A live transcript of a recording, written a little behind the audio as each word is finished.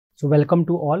So welcome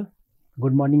to all.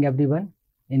 Good morning everyone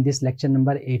in this lecture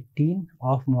number 18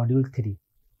 of module 3.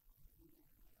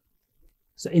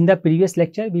 So in the previous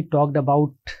lecture we talked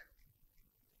about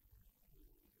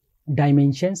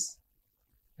dimensions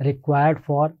required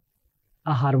for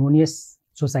a harmonious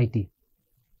society.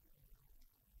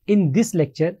 In this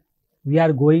lecture we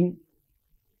are going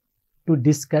to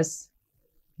discuss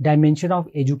dimension of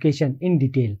education in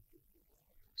detail.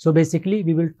 So basically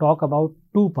we will talk about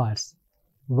two parts.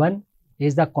 One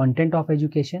is the content of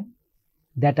education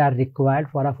that are required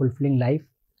for a fulfilling life,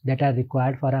 that are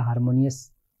required for a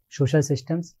harmonious social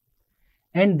systems,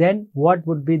 and then what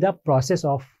would be the process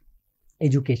of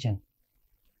education.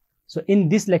 So in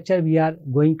this lecture we are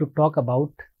going to talk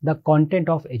about the content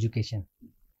of education.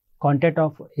 Content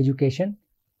of education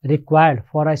required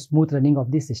for a smooth running of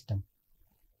the system.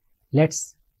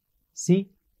 Let's see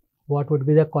what would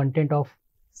be the content of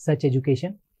such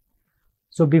education.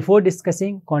 So before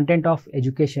discussing content of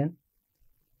education,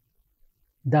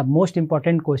 the most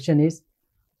important question is,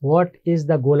 what is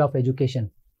the goal of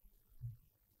education?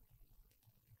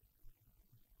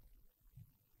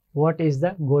 What is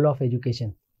the goal of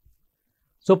education?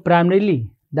 So primarily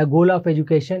the goal of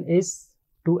education is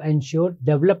to ensure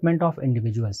development of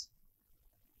individuals.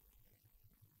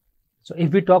 So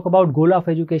if we talk about goal of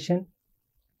education,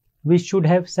 we should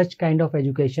have such kind of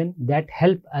education that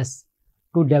help us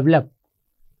to develop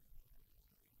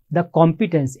the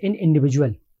competence in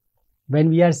individual. When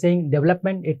we are saying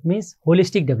development, it means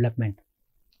holistic development.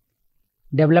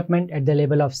 Development at the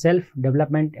level of self,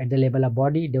 development at the level of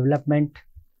body, development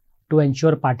to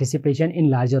ensure participation in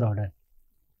larger order.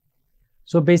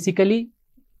 So basically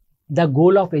the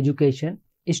goal of education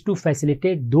is to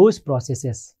facilitate those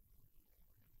processes,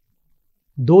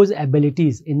 those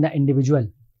abilities in the individual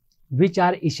which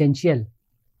are essential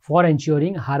for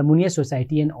ensuring harmonious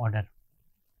society and order.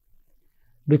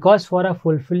 Because for a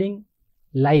fulfilling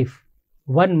life,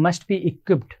 one must be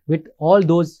equipped with all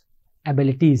those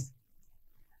abilities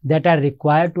that are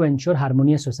required to ensure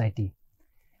harmonious society.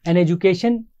 And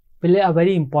education play a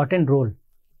very important role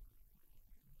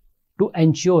to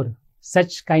ensure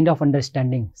such kind of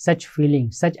understanding, such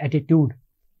feeling, such attitude.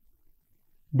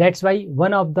 That's why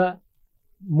one of the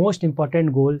most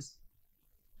important goals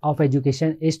of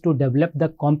education is to develop the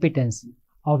competence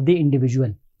of the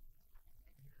individual,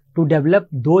 to develop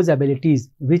those abilities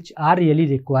which are really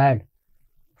required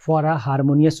for a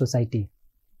harmonious society.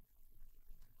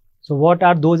 So what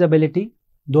are those abilities?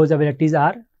 Those abilities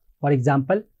are, for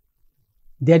example,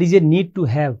 there is a need to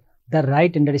have the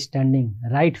right understanding,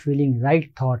 right feeling,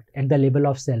 right thought at the level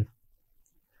of self.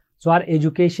 So our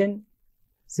education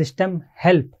system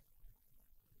help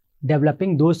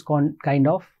developing those kind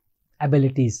of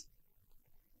abilities.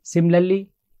 Similarly,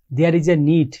 there is a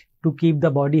need to keep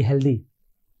the body healthy,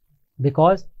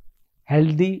 because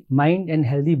healthy mind and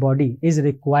healthy body is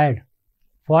required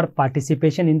for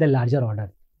participation in the larger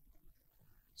order.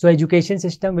 So education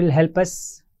system will help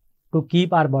us to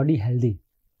keep our body healthy.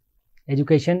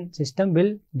 Education system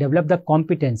will develop the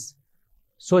competence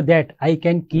so that I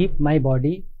can keep my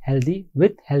body healthy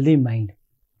with healthy mind.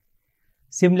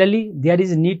 Similarly, there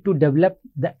is a need to develop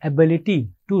the ability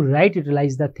to right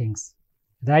utilize the things,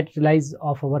 right utilize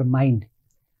of our mind,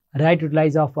 right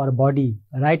utilize of our body,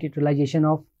 right utilization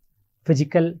of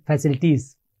physical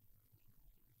facilities.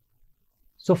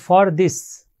 So for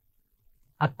this,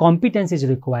 a competence is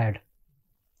required.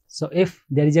 So if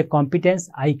there is a competence,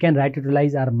 I can right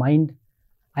utilize our mind,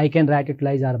 I can right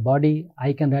utilize our body,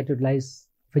 I can right utilize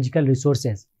physical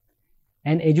resources.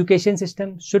 And education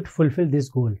system should fulfill this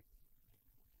goal.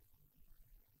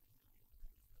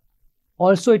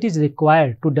 Also, it is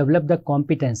required to develop the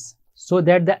competence so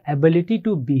that the ability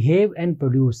to behave and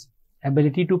produce,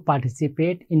 ability to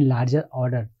participate in larger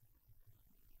order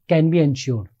can be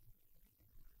ensured.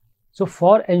 So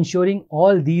for ensuring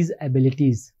all these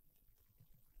abilities,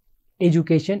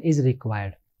 education is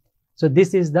required. So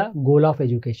this is the goal of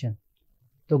education.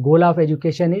 The goal of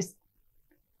education is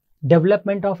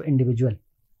development of individual.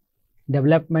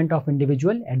 Development of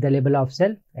individual at the level of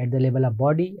self, at the level of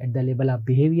body, at the level of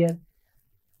behavior,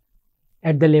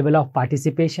 at the level of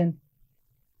participation.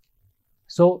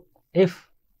 So if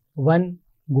one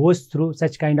goes through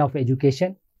such kind of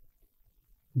education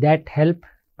that help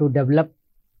to develop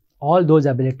all those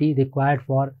abilities required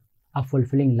for a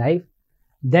fulfilling life,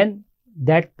 then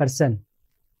that person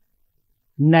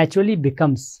naturally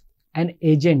becomes an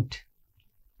agent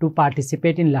to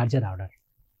participate in larger order.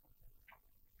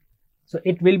 So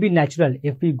it will be natural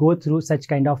if we go through such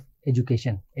kind of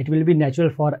education. It will be natural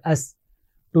for us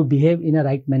to behave in a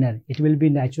right manner. It will be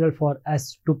natural for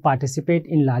us to participate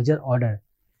in larger order.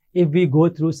 if we go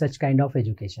through such kind of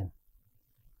education.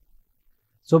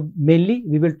 So mainly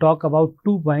we will talk about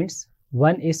 2 points.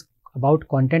 One is about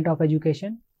content of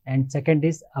education and second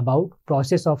is about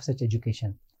process of such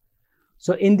education.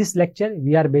 So in this lecture,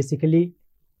 we are basically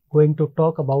going to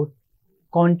talk about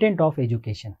content of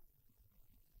education.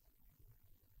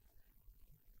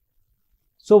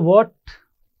 So what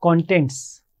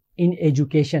contents in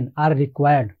education are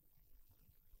required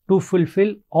to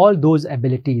fulfill all those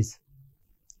abilities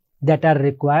that are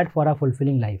required for a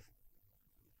fulfilling life?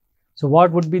 So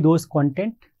what would be those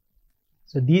content?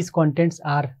 So these contents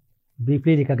are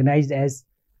briefly recognized as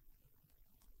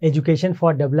education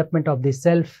for development of the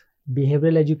self,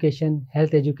 behavioral education,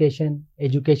 health education,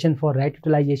 education for right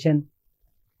utilization,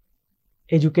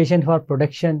 education for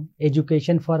production,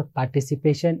 education for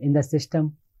participation in the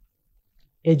system,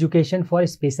 education for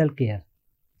special care.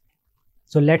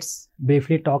 So let's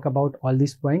briefly talk about all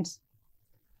these points.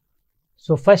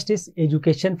 So first is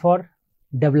education for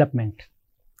development.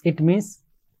 It means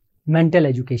mental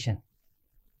education,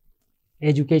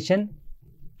 education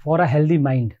for a healthy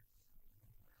mind.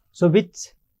 So with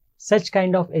such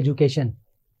kind of education,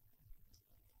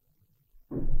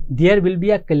 there will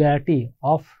be a clarity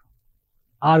of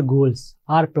our goals,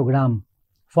 our program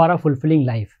for a fulfilling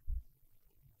life.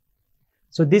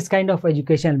 So this kind of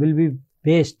education will be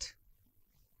based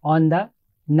on the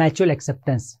natural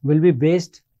acceptance, will be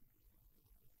based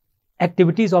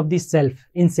activities of the self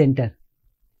in center,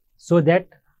 so that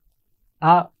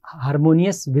a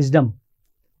harmonious wisdom,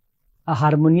 a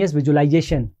harmonious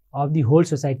visualization of the whole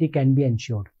society can be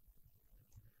ensured.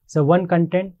 So one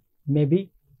content may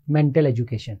be mental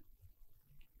education.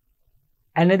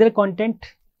 Another content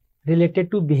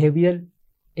related to behavioral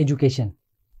education.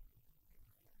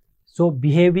 So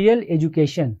behavioral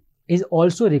education is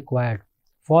also required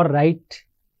for right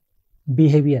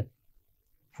behavior,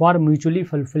 for mutually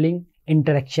fulfilling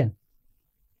interaction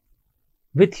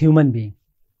with human being.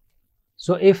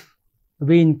 So if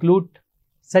we include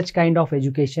such kind of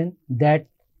education that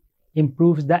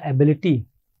improves the ability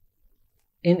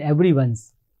in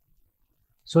everyone's,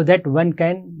 so that one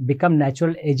can become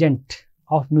natural agent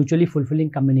of mutually fulfilling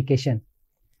communication.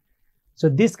 So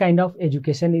this kind of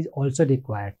education is also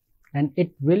required and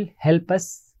it will help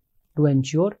us to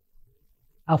ensure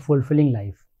a fulfilling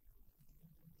life.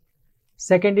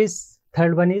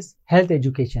 Third one is health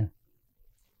education.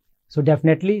 So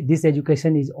definitely this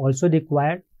education is also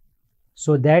required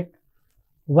so that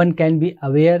one can be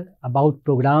aware about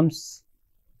programs,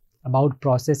 about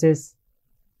processes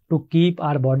to keep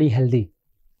our body healthy.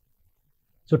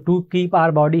 So to keep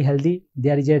our body healthy,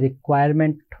 there is a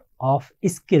requirement of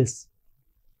skills.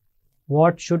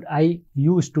 What should I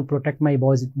use to protect my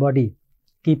body,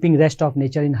 keeping rest of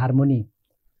nature in harmony?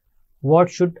 What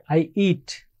should I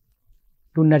eat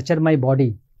to nurture my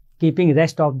body, keeping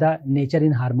rest of the nature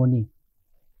in harmony?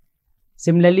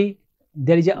 Similarly,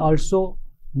 there is also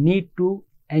need to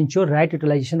ensure right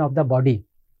utilization of the body.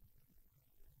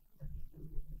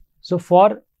 So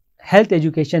for health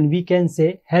education, we can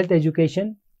say health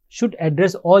education should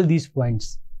address all these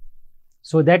points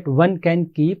so that one can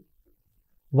keep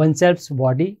oneself's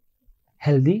body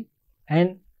healthy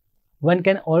and one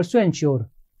can also ensure,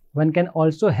 one can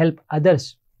also help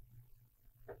others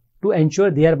to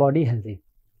ensure their body healthy.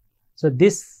 So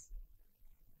this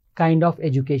kind of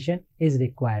education is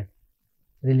required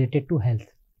related to health.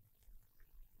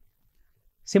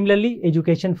 Similarly,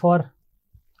 education for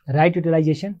right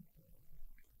utilization.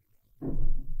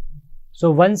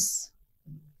 So once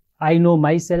I know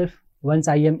myself, once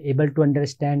I am able to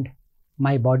understand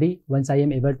my body, once I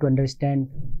am able to understand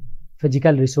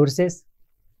physical resources,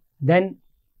 then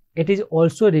it is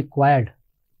also required,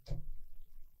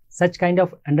 such kind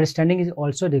of understanding is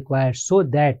also required so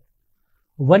that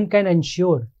one can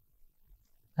ensure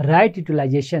right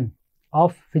utilization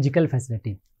of physical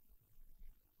facility.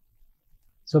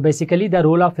 So basically the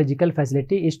role of physical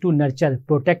facility is to nurture,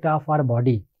 protect of our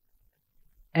body,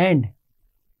 and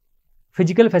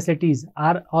physical facilities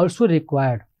are also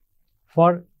required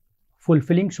for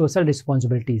fulfilling social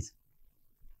responsibilities.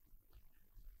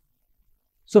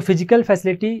 So physical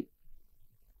facility,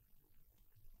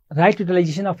 right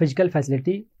utilization of physical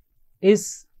facility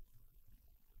is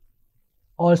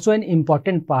also an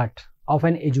important part of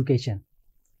an education.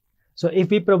 So if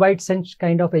we provide such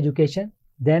kind of education,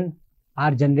 then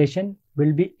our generation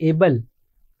will be able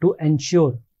to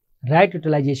ensure right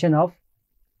utilization of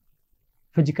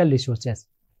physical resources.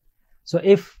 So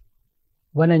if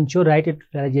one ensure right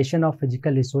utilization of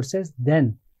physical resources,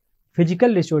 then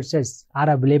physical resources are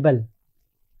available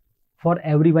for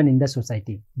everyone in the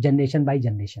society, generation by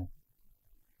generation.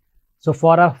 So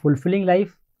for a fulfilling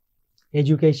life,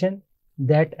 education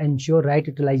that ensure right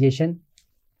utilization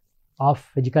of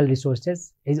physical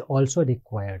resources is also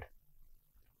required.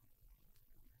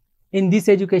 In this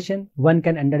education, one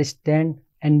can understand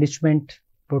enrichment,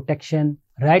 protection,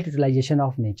 right utilization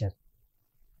of nature.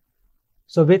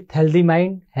 So with healthy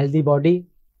mind, healthy body,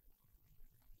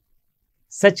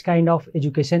 such kind of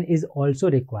education is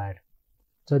also required.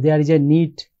 So there is a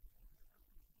need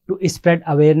to spread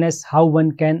awareness how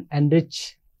one can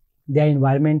enrich their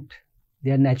environment,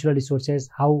 their natural resources,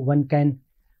 how one can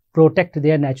protect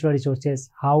their natural resources,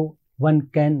 how one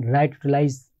can right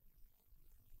utilize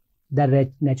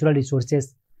the natural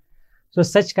resources. So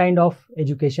such kind of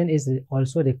education is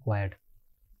also required.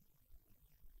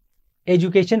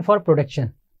 Education for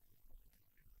production.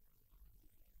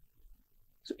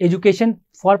 So education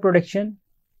for production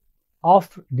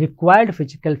of required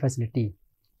physical facility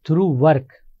through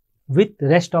work with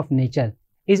rest of nature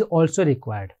is also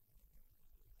required.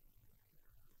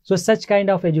 So such kind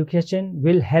of education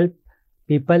will help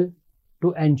people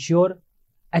to ensure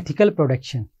ethical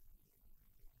production.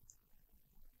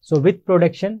 So with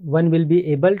production, one will be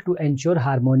able to ensure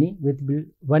harmony,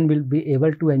 one will be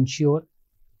able to ensure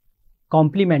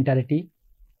complementarity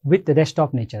with the rest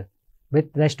of nature, with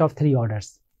rest of three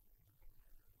orders.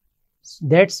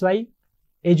 That's why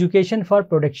education for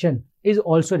production is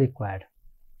also required.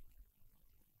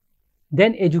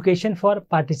 Then education for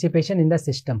participation in the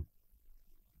system.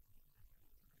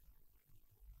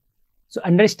 So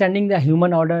understanding the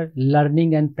human order,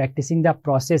 learning and practicing the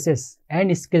processes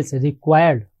and skills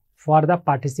required for the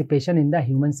participation in the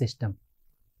human system.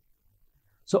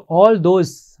 So all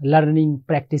those learning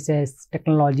practices,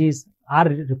 technologies are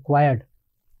required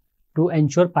to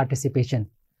ensure participation.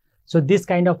 So this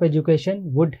kind of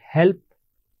education would help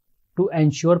to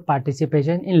ensure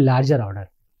participation in larger order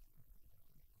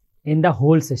in the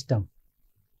whole system.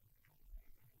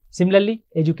 Similarly,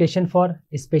 education for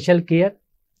special care,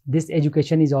 this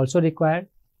education is also required.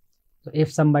 So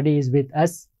if somebody is with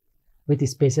us with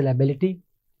special ability,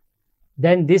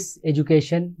 then this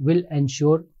education will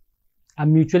ensure a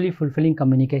mutually fulfilling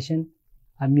communication,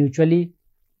 a mutually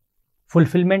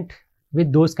fulfillment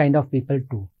with those kind of people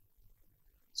too.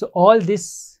 So all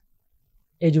this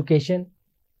education,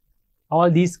 all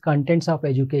these contents of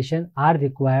education are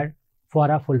required for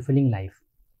a fulfilling life.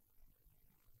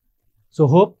 So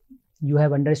hope you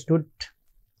have understood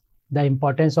the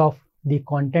importance of the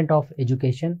content of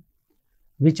education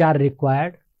which are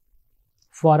required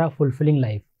for a fulfilling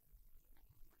life.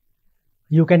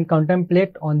 You can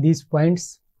contemplate on these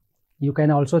points. You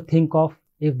can also think of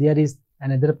if there is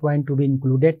another point to be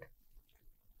included.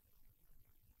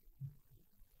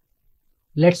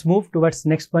 Let's move towards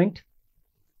next point.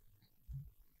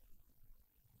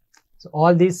 So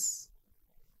all this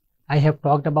I have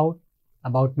talked about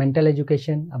mental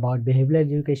education, about behavioral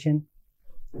education,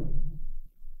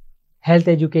 health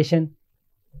education,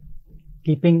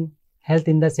 keeping health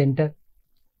in the center,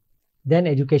 then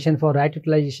education for right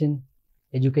utilization,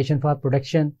 education for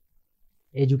production,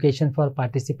 education for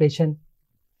participation.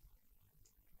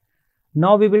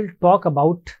 Now we will talk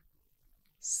about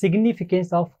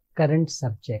significance of current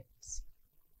subjects.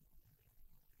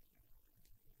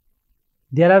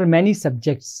 There are many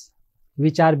subjects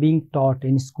which are being taught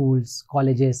in schools,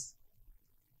 colleges.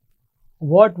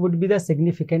 What would be the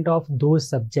significance of those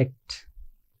subjects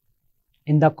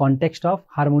in the context of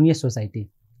harmonious society,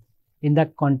 in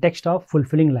the context of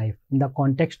fulfilling life, in the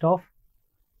context of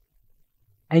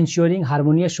ensuring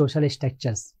harmonious social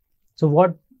structures? So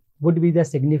what would be the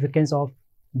significance of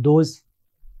those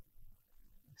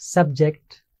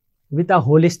subjects with a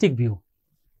holistic view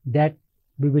that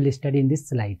we will study in this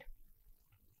slide?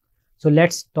 So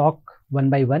let's talk one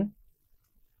by one.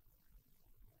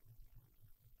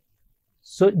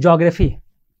 So geography.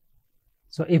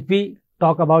 So if we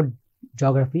talk about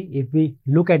geography, if we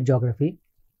look at geography,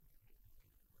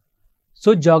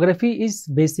 so geography is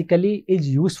basically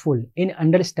useful in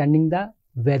understanding the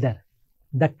weather,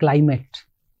 the climate.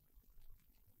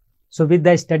 So with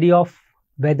the study of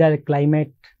weather,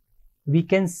 climate, we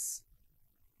can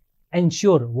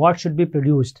ensure what should be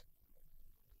produced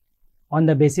on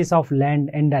the basis of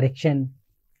land and direction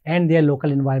and their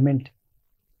local environment.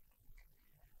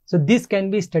 So this can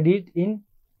be studied in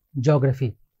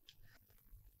geography.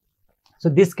 So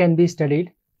this can be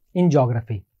studied in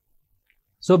geography.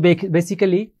 So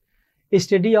basically, a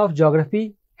study of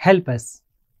geography help us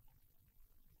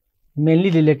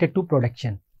mainly related to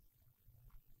production.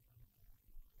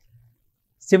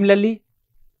 Similarly,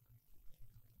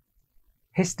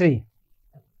 history.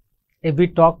 If we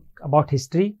talk about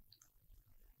history,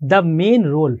 the main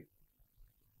role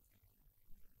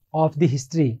of the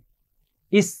history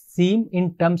is seen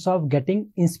in terms of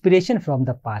getting inspiration from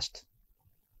the past.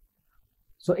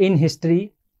 So in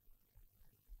history,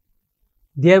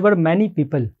 there were many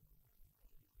people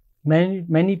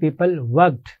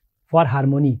worked for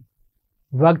harmony,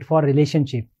 worked for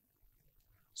relationship.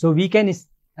 So we can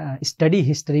study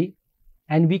history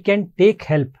and we can take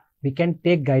help, we can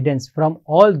take guidance from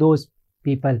all those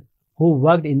people who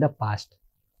worked in the past.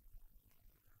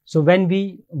 So when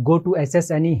we go to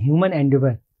assess any human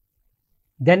endeavor,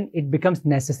 then it becomes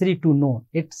necessary to know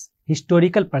its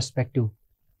historical perspective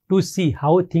to see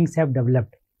how things have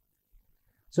developed.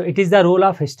 So it is the role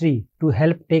of history to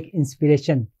help take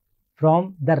inspiration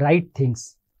from the right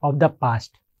things of the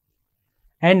past,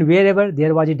 and wherever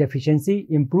there was a deficiency,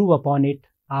 improve upon it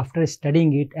after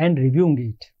studying it and reviewing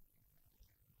it.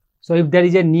 So if there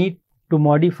is a need to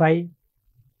modify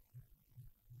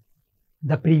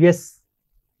the previous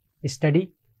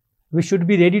study, we should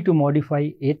be ready to modify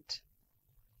it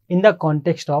in the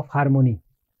context of harmony,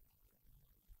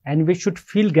 and we should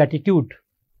feel gratitude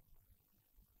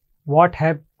what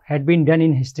had been done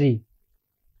in history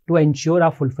to ensure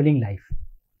a fulfilling life.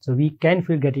 So we can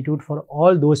feel gratitude for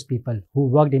all those people who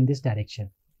worked in this direction.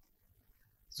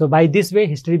 So by this way,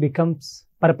 history becomes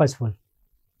purposeful.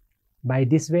 By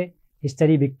this way,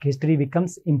 history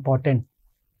becomes important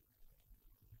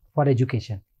for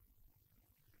education.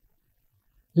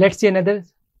 Let's see, another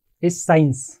is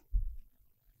science.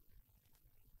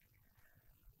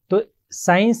 So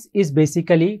science is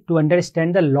basically to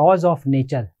understand the laws of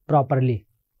nature properly.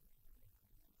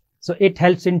 So it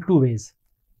helps in two ways.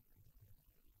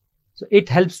 So it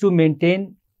helps to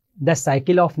maintain the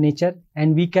cycle of nature,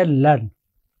 and we can learn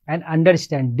and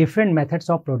understand different methods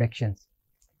of production.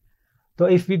 So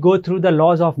if we go through the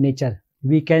laws of nature,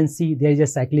 we can see there is a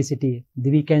cyclicity,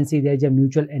 we can see there is a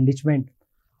mutual enrichment.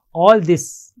 All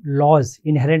these laws,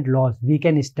 inherent laws, we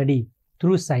can study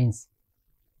through science.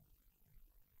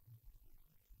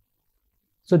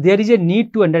 So there is a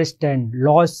need to understand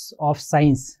laws of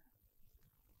science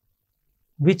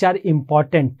which are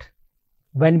important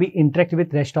when we interact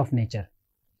with rest of nature.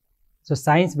 So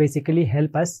science basically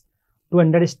help us to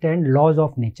understand laws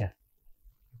of nature.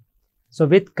 So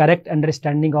with correct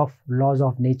understanding of laws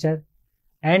of nature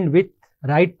and with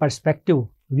right perspective,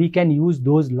 we can use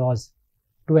those laws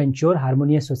to ensure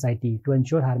harmonious society, to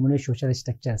ensure harmonious social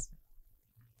structures.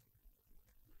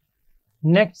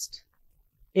 Next,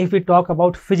 if we talk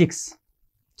about physics,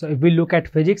 so if we look at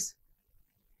physics,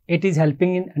 it is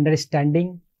helping in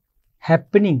understanding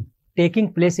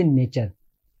taking place in nature.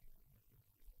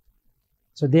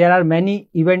 So there are many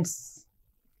events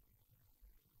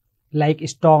like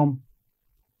storm,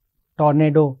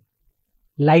 tornado,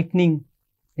 lightning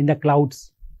in the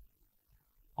clouds.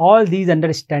 All these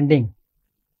understanding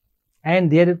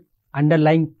and their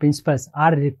underlying principles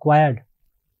are required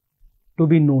to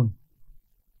be known.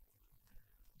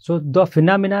 So the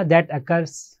phenomena that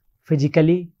occurs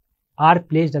physically are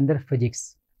placed under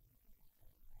physics,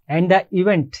 and the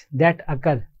event that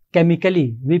occur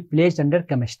chemically we placed under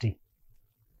chemistry.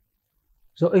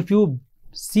 So if you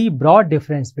see broad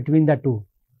difference between the two,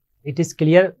 it is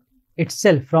clear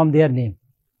itself from their name.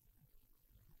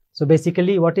 So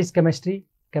basically, what is chemistry?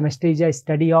 Chemistry is a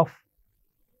study of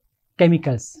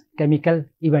chemicals, chemical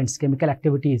events, chemical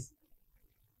activities,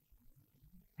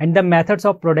 and the methods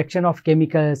of production of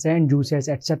chemicals and juices,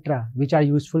 etc., which are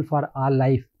useful for our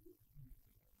life,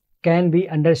 can be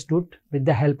understood with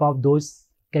the help of those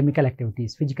chemical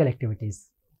activities, physical activities.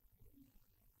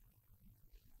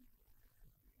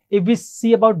 If we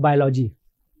see about biology,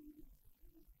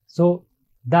 so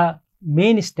the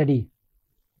main study,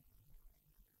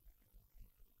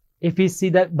 if we see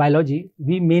the biology,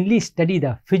 we mainly study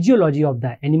the physiology of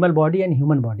the animal body and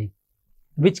human body,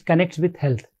 which connects with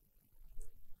health.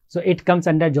 So it comes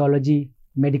under zoology,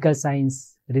 medical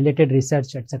science, related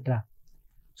research, etc.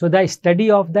 So the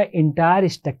study of the entire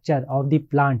structure of the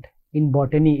plant in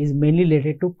botany is mainly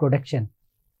related to production.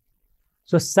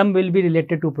 So some will be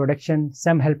related to production,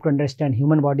 some help to understand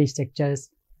human body structures,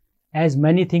 as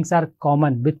many things are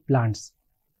common with plants.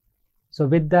 So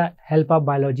with the help of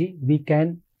biology, we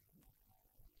can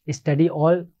study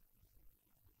all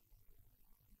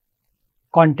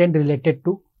content related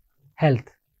to health.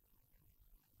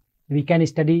 We can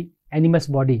study animal's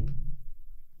body.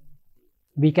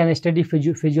 We can study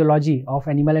physiology of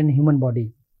animal and human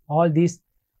body. All these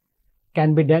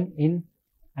can be done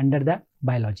under the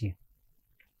biology.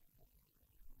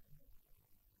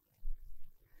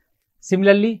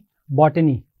 Similarly,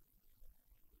 botany,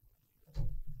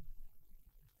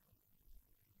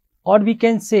 or we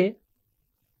can say,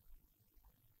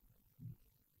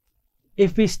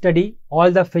 if we study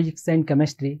all the physics and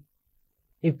chemistry,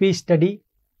 if we study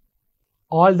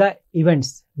all the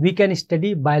events, we can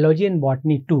study biology and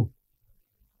botany too.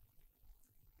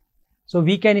 So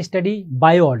we can study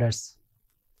bioorders.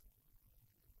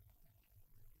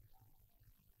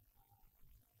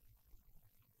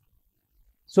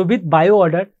 So with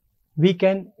bioorder, we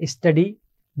can study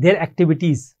their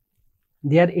activities,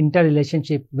 their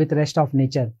interrelationship with rest of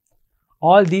nature.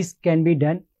 All these can be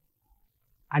done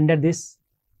under this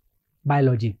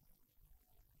biology,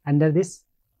 under this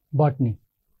botany.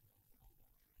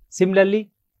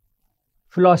 Similarly,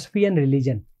 philosophy and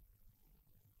religion.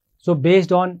 So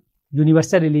based on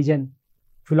universal religion,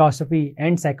 philosophy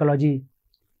and psychology,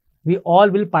 we all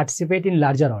will participate in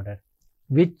larger order,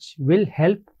 which will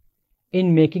help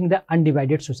in making the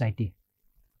undivided society.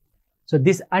 So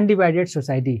this undivided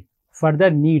society further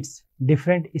needs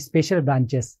different special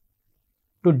branches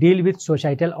to deal with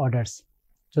societal orders.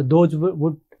 So those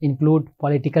would include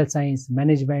political science,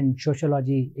 management,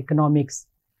 sociology, economics,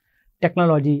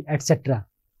 technology, etc.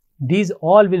 These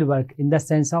all will work in the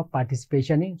sense of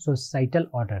participation in societal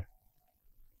order.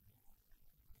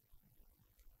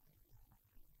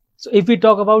 So if we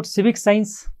talk about civic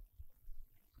science,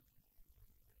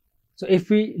 so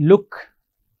if we look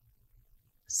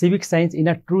civic science in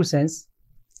a true sense,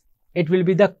 it will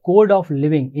be the code of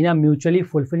living in a mutually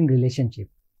fulfilling relationship.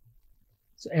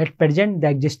 So at present, the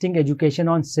existing education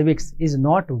on civics is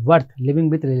not worth living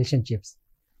with relationships,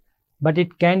 but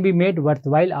it can be made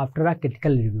worthwhile after a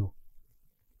critical review.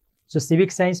 So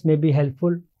civic science may be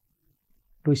helpful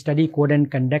to study code and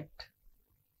conduct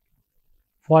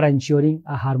for ensuring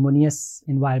a harmonious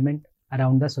environment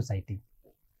around the society.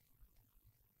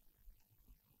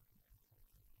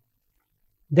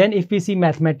 Then if we see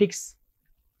mathematics,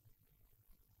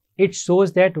 it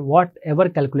shows that whatever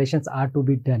calculations are to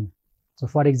be done. So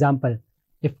for example,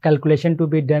 if calculation to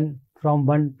be done from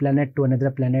one planet to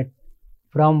another planet,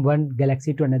 from one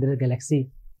galaxy to another galaxy,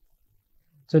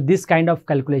 so this kind of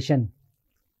calculation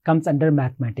comes under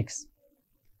mathematics.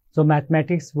 So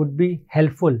mathematics would be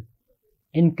helpful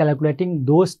in calculating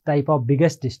those type of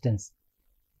biggest distance.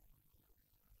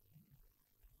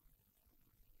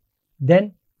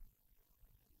 Then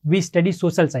we study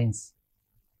social science.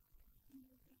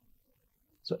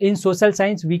 So in social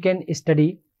science, we can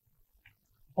study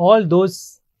all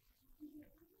those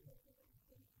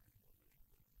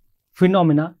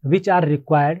phenomena which are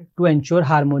required to ensure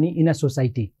harmony in a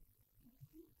society.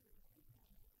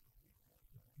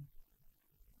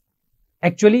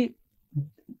 Actually,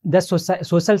 the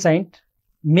social science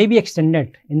may be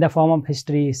extended in the form of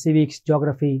history, civics,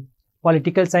 geography.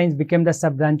 Political science became the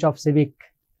sub-branch of civic,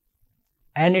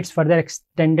 and its further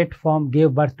extended form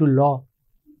gave birth to law.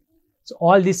 So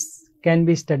all this can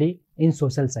be studied in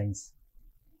social science.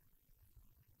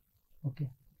 Okay.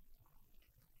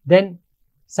 Then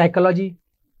psychology.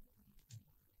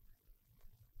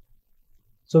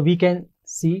 So we can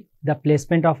see the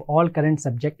placement of all current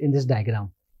subjects in this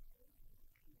diagram.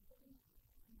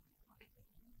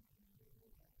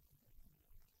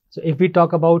 So if we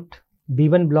talk about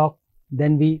B1 block,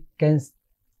 then we can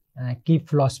keep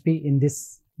philosophy in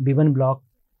this B1 block,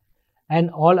 and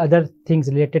all other things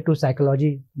related to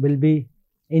psychology will be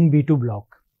in B2 block.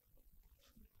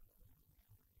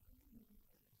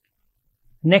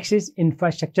 Next is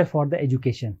infrastructure for the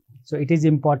education. So it is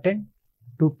important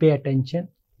to pay attention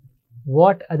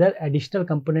what other additional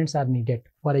components are needed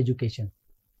for education.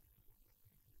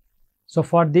 So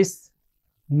for this,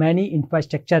 many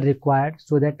infrastructure required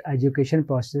so that education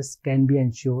process can be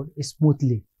ensured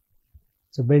smoothly.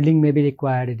 So building may be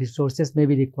required, resources may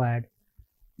be required,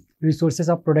 resources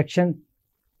of production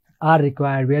are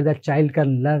required where the child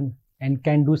can learn and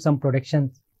can do some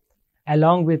production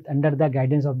along with under the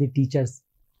guidance of the teachers.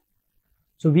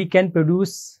 So we can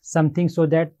produce something so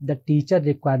that the teacher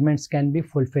requirements can be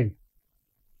fulfilled.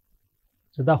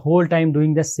 So the whole time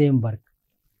doing the same work.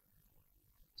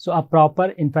 So a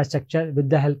proper infrastructure with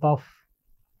the help of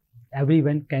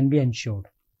everyone can be ensured.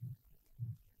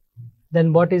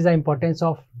 Then what is the importance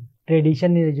of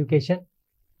tradition in education?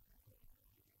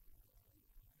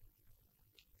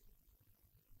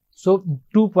 So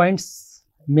 2 points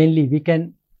mainly we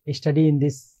can study in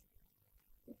this.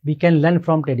 We can learn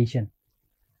from tradition.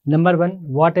 Number one,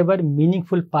 whatever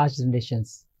meaningful past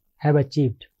generations have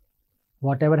achieved,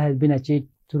 whatever has been achieved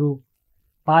through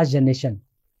past generation,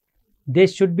 they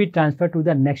should be transferred to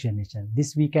the next generation.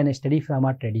 This we can study from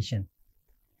our tradition.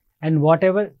 And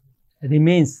whatever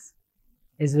remains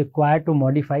is required to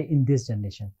modify in this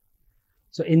generation.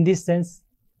 So in this sense,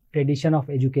 tradition of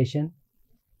education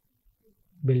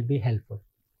will be helpful.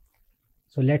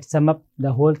 So let's sum up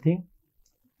the whole thing.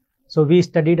 So we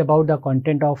studied about the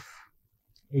content of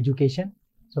education.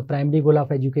 So primary goal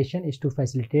of education is to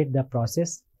facilitate the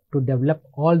process to develop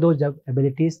all those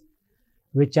abilities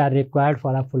which are required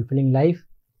for a fulfilling life.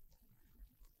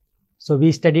 So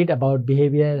we studied about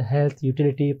behavior, health,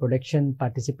 utility, production,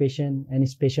 participation, and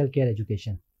special care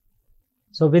education.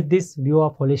 So with this view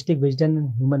of holistic vision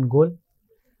and human goal,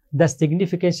 the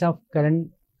significance of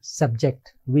current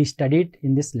subject we studied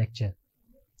in this lecture.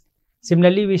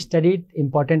 Similarly, we studied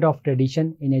importance of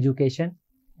tradition in education,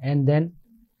 and then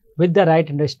with the right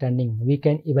understanding, we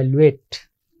can evaluate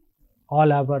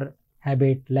all our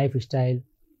habit, lifestyle,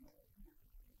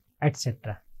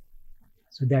 etc.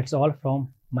 So that's all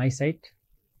from my side.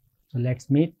 So let's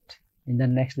meet in the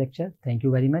next lecture. Thank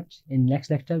you very much. In next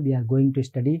lecture, we are going to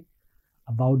study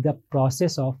about the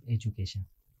process of education.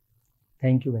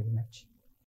 Thank you very much.